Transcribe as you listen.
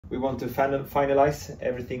We want to finalize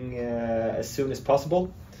everything as soon as possible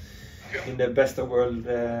in the best of world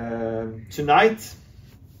tonight.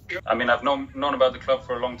 I mean, I've known about the club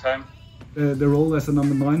for a long time. The role as a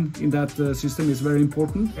number 9 in that system is very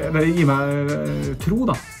important. Det gir meg tro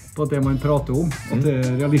da, på det man prater om, at det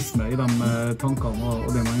er realisme i de tankene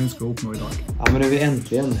og det man ønsker å oppnå i dag. Ja, men nu är vi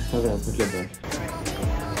äntligen överens med klubben.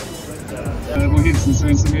 Det var hilsen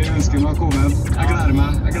Sveinn som vi ønsker meg velkommen. Jeg gleder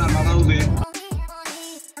meg veldig.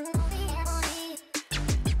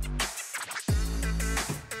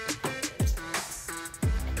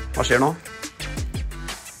 Hva skjer nå?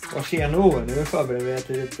 Vad sker nu? Nu förbereder vi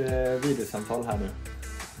ett videosamtal här nu.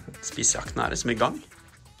 Spissjakten er liksom i gang.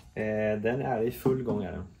 Den är i full gång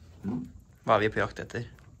här. Hva er vi på jakt etter?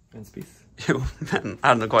 En spiss. Jo, men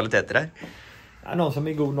er det noen kvaliteter her? Det är någon som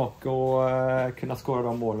är god nog att kunna skåra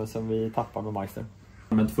de målen som vi tappar med Meister.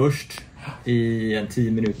 Men först i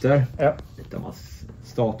 10 minuter. Ja. Lite om hans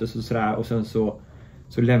status och sådär. Och sen så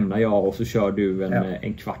lämnar jag och så kör du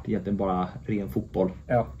en kvart egentligen bara ren fotboll.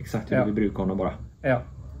 Ja. Exakt hur vi brukar honom bara. Ja.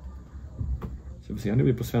 Så vi får se om det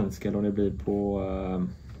blir på svenska eller om det blir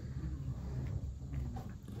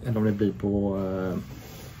på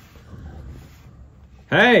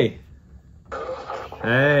Hey!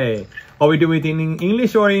 Hey! Are we doing it in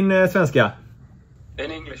English or in svenska?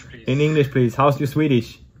 In English, please. In English, please. How's your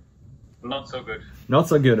Swedish? Not so good. Not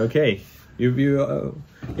so good. Okay.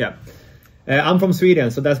 Yeah. I'm from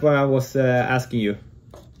Sweden, so that's why I was asking you.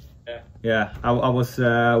 Yeah, I was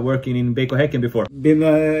working in BK Häcken before. Been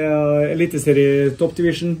Eliteserie top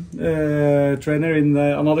division trainer in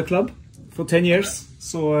another club for 10 years.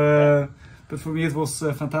 So, but for me it was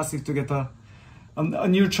fantastic to get a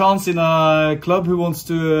new chance in a club who wants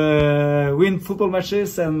to win football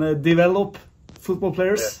matches and develop football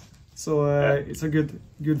players. Yeah. So it's a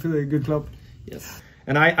good club. Yes.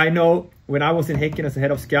 And I know when I was in Häcken as a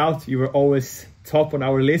head of scout, you were always top on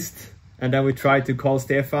our list. And then we tried to call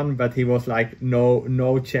Stefan, but he was like,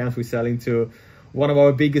 no chance we're selling to one of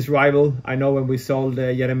our biggest rival. I know when we sold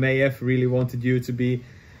Jeremejeff, really wanted you to be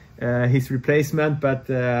his replacement, but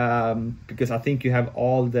because I think you have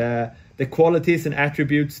all the qualities and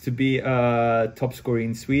attributes to be a top scorer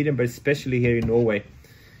in Sweden, but especially here in Norway.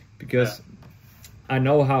 Because I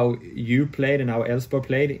know how you played and how Elfsborg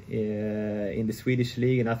played in the Swedish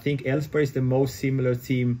league, and I think Elfsborg is the most similar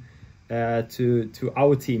team to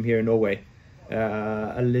our team here in Norway.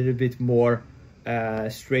 A little bit more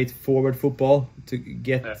straightforward football to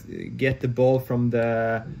get the ball from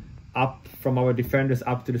our defenders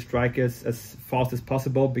up to the strikers as fast as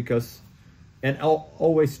possible, because and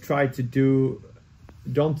always try to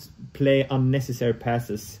don't play unnecessary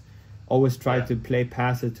passes. Always try to play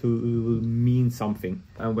passes who mean something.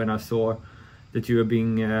 And when I saw that you were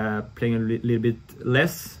playing a little bit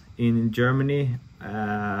less in Germany,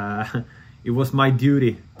 it was my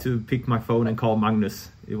duty to pick my phone and call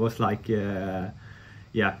Magnus. It was like,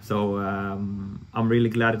 so I'm really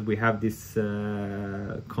glad that we have this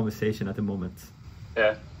conversation at the moment.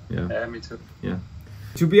 Yeah, me too. Yeah.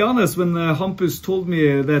 To be honest, when Hampus told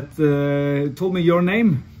me your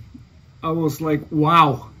name, I was like,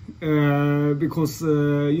 wow, because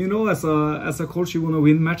you know, as a coach, you want to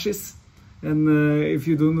win matches, and if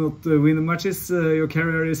you do not win matches, your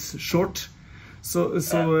career is short. So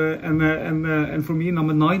and for me,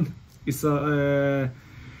 number 9 is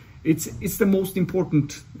it's the most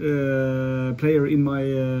important player in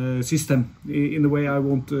my system in the way I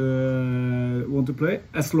want to play.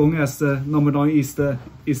 As long as number 9 is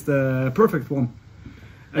the perfect one,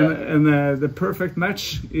 and the perfect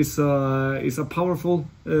match is a powerful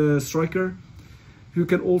striker who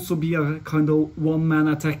can also be a kind of one-man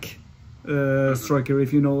attack striker,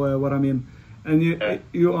 if you know what I mean. And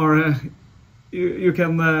you are. You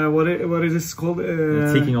can what is this called?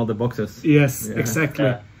 Ticking all the boxes. Yes, exactly.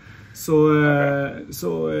 Yeah. So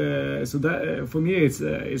that for me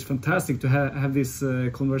it's fantastic to have this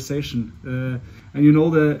conversation. And you know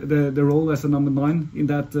the role as a number 9 in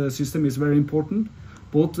that system is very important,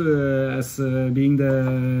 both as being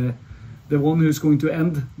the one who's going to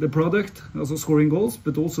end the product, also scoring goals,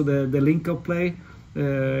 but also the link-up play.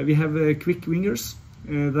 We have quick wingers.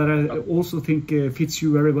 That I also think fits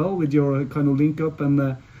you very well with your kind of link up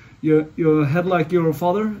and your head like your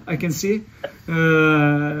father, I can see.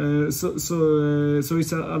 So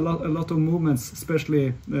it's a lot of movements,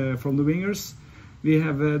 especially from the wingers. We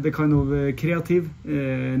have the kind of creative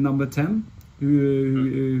number 10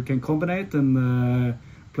 who can combine and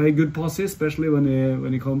play good passes, especially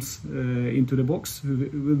when he comes into the box,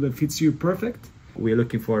 who fits you perfect. We're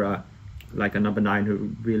looking for a number 9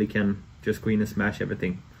 who really can just go in and smash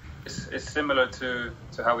everything. It's similar to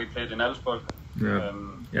how we played in Elfsborg. Yeah.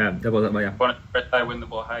 Yeah, that was yeah. One I win the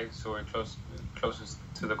ball high, so we're closest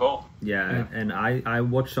to the goal. Yeah, and I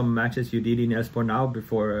watched some matches you did in Elfsborg now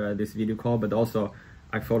before this video call, but also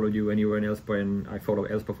I followed you when you were in Elfsborg, and I followed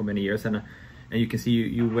Elfsborg for many years, and you can see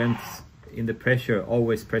you went in the pressure,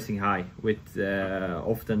 always pressing high with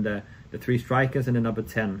often the 3 strikers and the number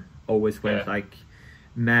 10 always went like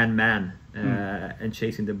man and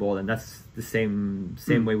chasing the ball, and that's the same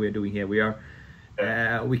way we're doing here. We are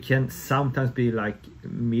we can sometimes be like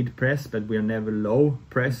mid press, but we are never low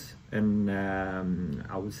press, and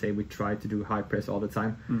I would say we try to do high press all the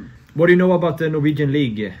time. What do you know about the Norwegian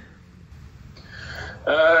league?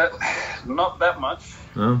 Not that much.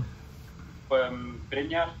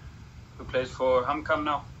 Brynjar, who plays for HamKam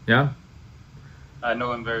now. Yeah, I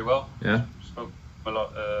know him very well. Yeah, spoke a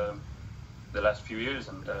lot the last few years,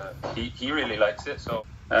 and he really likes it. So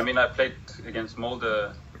I mean, I played against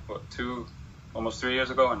Molde almost 3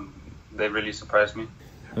 years ago, and they really surprised me.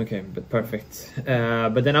 Okay, but perfect.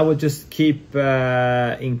 But then I will just keep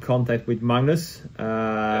in contact with Magnus.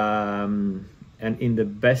 And in the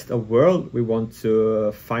best of world, we want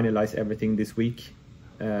to finalize everything this week.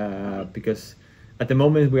 Because at the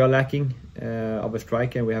moment we are lacking of a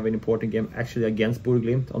striker, and we have an important game actually against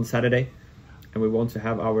Glimt on Saturday. And we want to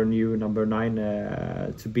have our new number 9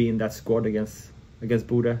 to be in that squad against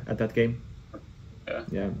Bodø at that game.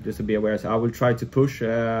 Yeah, just to be aware. So I will try to push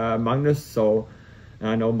Magnus, so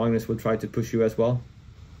I know Magnus will try to push you as well.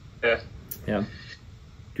 Yeah.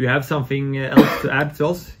 Do you have something else to add to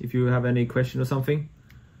us? If you have any question or something?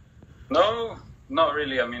 No, not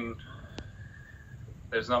really. I mean,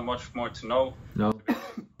 there's not much more to know. No.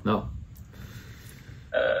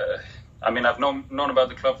 I mean, I've known about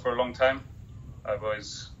the club for a long time.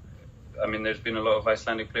 There's been a lot of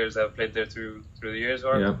Icelandic players that have played there through the years.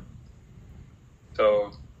 Yeah.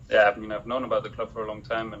 So, yeah, I mean, I've known about the club for a long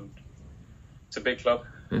time, and it's a big club.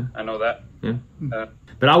 Yeah. I know that. Yeah.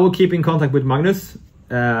 But I will keep in contact with Magnus,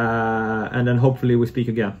 and then hopefully we speak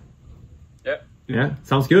again. Yeah.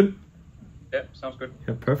 Sounds good? Yeah, sounds good.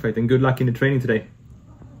 Yeah, perfect. And good luck in the training today.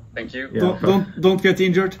 Thank you. Yeah, don't get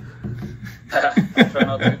injured. Try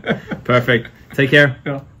not to. Perfect. Take care.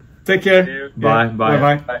 Yeah. Take care. Bye.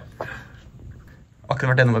 Akkurat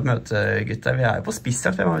vært gjennom et møte, gutter. Vi på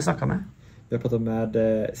Spissjakt. Hvem har vi snakket med? Vi har pratat med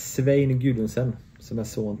Sveinn Gudjohnsen, som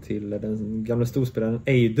son till den gamla storspelaren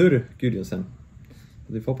Eidur Gudjohnsen.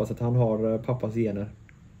 Vi får hoppas att han har pappas gener.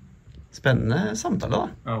 Spennende samtale da.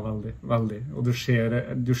 Ja, veldig. Og du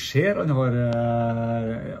ser han har,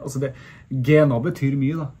 altså gener betyr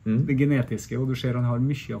mye da, det genetiske, og du ser han har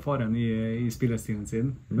mye av faren i spillestilen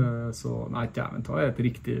sin. Så nei, men det et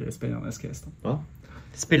riktig spennende case da. Ja.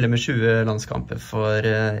 Spiller med 20 landskamper for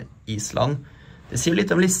Island. Det sier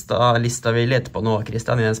litt om lista vi leter på nå,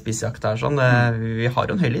 Kristian, i en spissjakt her. Sånn. Vi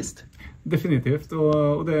har jo en høy list. Definitivt,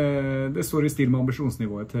 og det står i stil med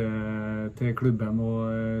ambisjonsnivået til klubben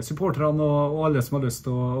og supporterne og alle som har lyst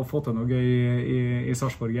til å få til noe gøy i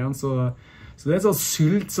Sarpsborg igjen. Så det en sånn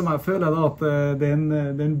sult som jeg føler da, at det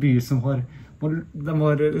en by som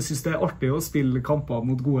de synes det artig å spille kamper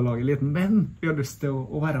mot gode lag i liten, men vi har lyst til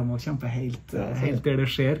å være med og kjempe helt der det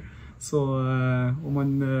skjer. Så om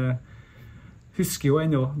man husker jo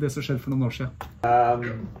ennå det som skjedde for noen år siden.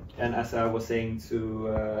 And as I was saying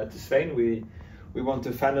to Svein, we want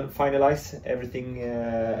to finalize everything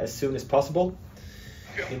as soon as possible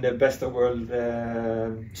in the best of world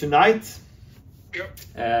tonight.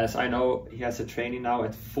 So I know he has a training now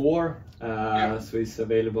at 4, so he's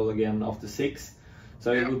available again after 6.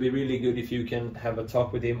 So it will be really good if you can have a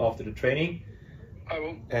talk with him after the training. I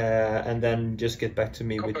will. And then just get back to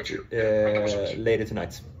me later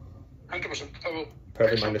tonight. 100%, I will.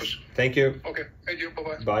 Perfect, Magnus. Thank you. Okay, thank you,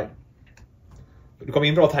 bye-bye. Bye. Du kom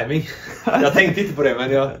in bra timing. Jag tänkte inte på det,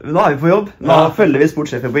 men jag... Nå vi på jobb. Nå følger vi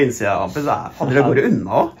sportssjefen på innsida. Fader, det går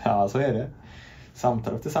unna. Ja, så är det.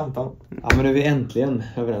 Samtal efter samtal. Ja, men nu är vi äntligen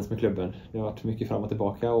överens med klubben. Det har varit mycket fram och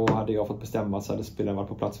tillbaka, och hade jag fått bestämma så hade spelaren varit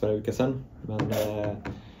på plats förra veckan sedan. Men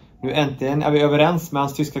nu äntligen är vi överens med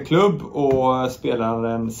hans tyska klubb, och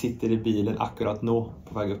spelaren sitter i bilen akkurat nu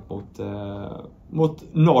på väg upp mot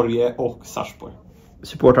Norge och Sarpsborg.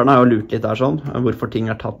 Supporterne har jo lurt litt der sånn, hvorfor ting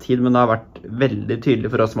har tatt tid, men det har vært veldig tydelig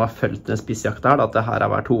for oss som har følt den spissjakten her, at det her har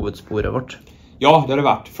vært hovedsporet vårt. Ja, det har det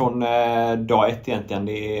varit från dag 1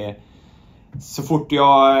 egentligen. Så fort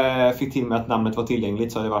jag fick till mig att namnet var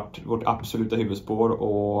tillgängligt så har det varit vårt absoluta huvudspår,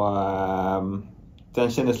 och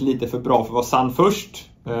den kändes lite för bra för att vara sann först.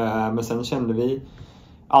 Men sen kände vi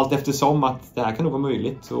allt eftersom att det här kan nog vara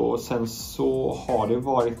möjligt, och sen så har det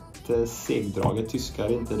varit segdraget. Tyskar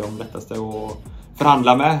är inte de lättaste att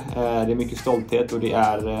förhandla med. Det är mycket stolthet och det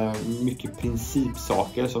är mycket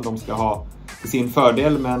principsaker som de ska ha till sin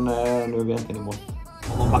fördel, men nu är vi inte i mål.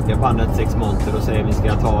 Om man backar bandet 6 månader och säger att vi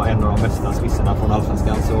ska ta en av de bästa spisserna från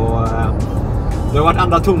Allsvenskan, så det har varit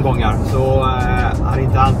andra tongångar. Så hade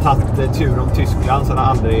inte han tagit tur om Tyskland så hade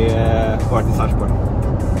han aldrig varit i Sarpsborg.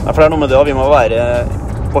 Ja, for det er noe med det, og vi må være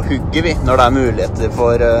på hugget vi, når det er muligheter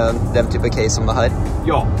for den type case som det her.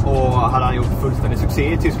 Ja, och hade han gjort fullständig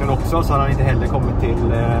succé i Tyskland också så hade han inte heller kommit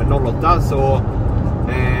till 08. Så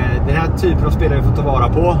den här typen av spelare vi får ta vara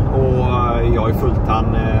på, och jag har ju följt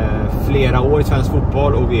han flera år i svensk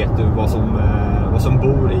fotboll och vet du vad som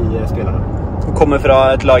bor i spelaren. Han kommer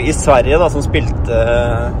fra et lag i Sverige da, som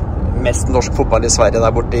spilte mest norsk fotball i Sverige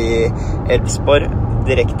der borte i Elfsborg.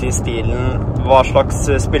 Direkte i stilen. Hva slags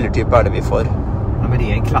spillertype er det vi får? Ja, men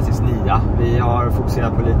det är en klassisk nia. Vi har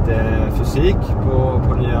fokuserat på lite fysik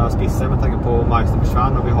på nya spisser med tanke på Marksen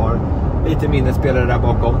försvann, och vi har lite mindre spelare där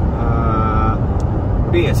bakom.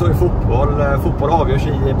 Det är så i fotboll. Fotboll avgörs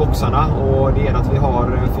i boxarna, och det är att vi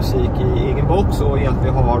har fysik i egen box och att vi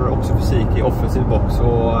har också fysik i offensiv box,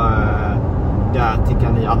 och där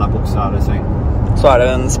tickar ni alla boxar sväng. Så er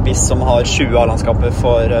det en spiss som har 20 A-landskaper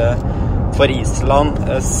for Island.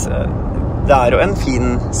 Det er jo en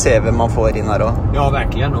fin CV man får inn her også. Ja,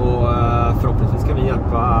 verkligen, och förhoppningsvis ska vi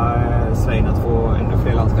hjälpa Sveinn att få ännu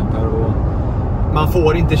fler landskamper. Och man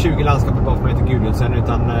får inte 20 landskamper bara för att man heter Gudjohnsen,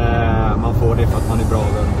 utan man får det för att man är bra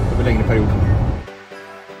över längre perioder.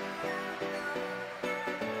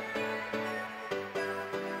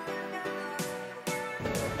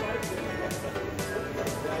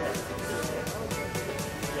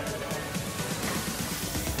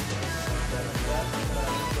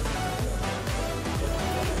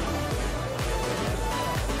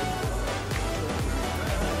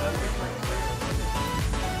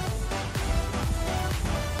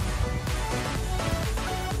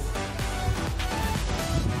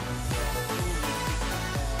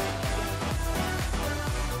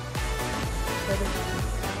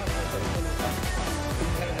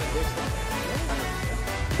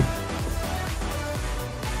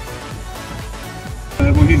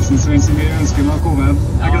 Vår hilsen Sveinn som vi ønsker velkommen.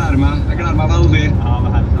 Jeg gleder meg veldig. Ja,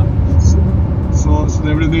 vad härligt. Så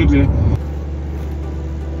det blir nydelig.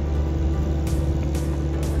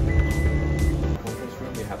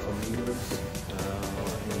 We have some meeting rooms.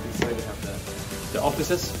 On this side we have the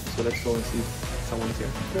offices, so let's go and see if someone is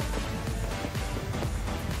here.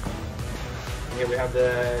 Here we have the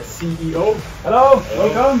CEO. Hello,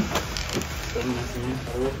 welcome.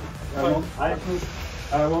 Hi.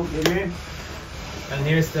 With me. And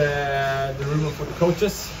here's the room for the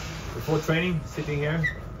coaches before training, sitting here,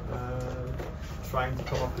 trying to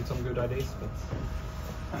come up with some good ideas, but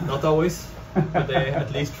not always, but they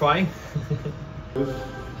at least trying.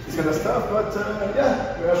 It's kind of stuff, but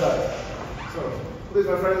yeah, we have that. So, please,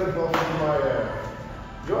 my friends, welcome to my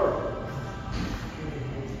yard.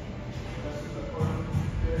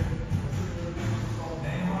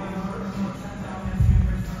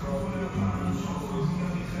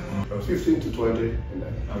 From 15 to 20, and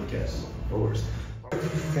then I would guess, no worries.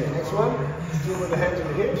 Okay, next one, still with the hands on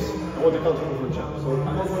the hips. I want the counter movement jump. So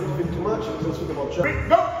I'm not going to think too much, let's think about jump.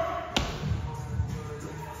 Go!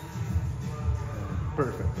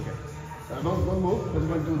 Perfect, okay. Don't move, let's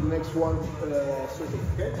go and do the next one circle,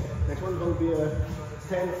 okay? Next one is going to be a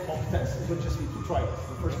 10 hop test, but just need to try it.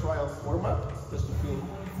 The first trial warm up, just to feel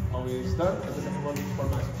how it's done, and the second one is for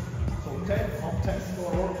nice. So 10 hop test, so I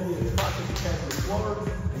want to do it as fast as you can with the floor,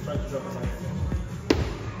 and try to jump aside.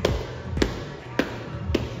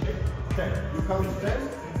 Okay, 10, you count to 10.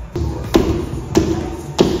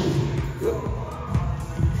 Good.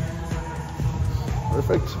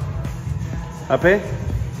 Perfect. Happy?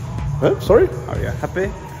 Huh? Sorry? Are you happy?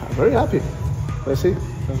 I'm very happy. Let's see.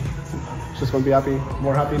 Just going to be happy,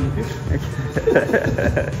 more happy in the future.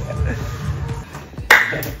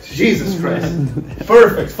 Jesus Christ.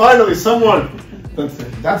 Perfect. Finally, someone.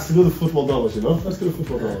 That's good football knowledge, you know? That's good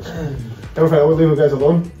football knowledge. Anyway, I will leave you guys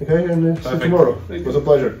alone, okay? And see you tomorrow. It was a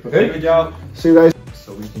pleasure, okay? Good job. See you guys.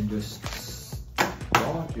 So we can just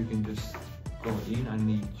start, you can just go in. I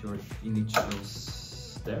need your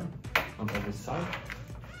initials there on every side.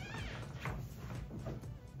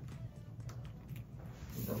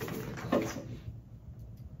 That will be really nice.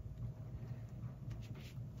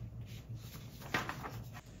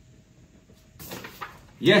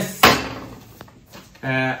 Yes!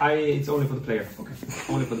 It's only for the player. Okay.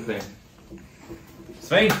 Only for the player.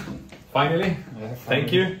 Sveinn, finally.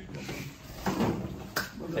 Thank you.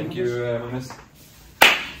 Thank you, Magnus.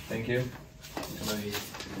 Thank you.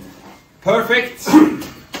 Perfect!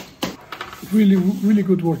 Really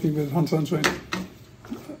good working with Hans and Sveinn.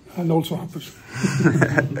 And also hampers.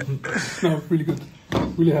 No, really good.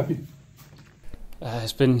 Really happy.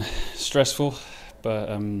 It's been stressful, but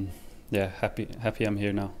yeah, happy I'm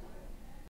here now.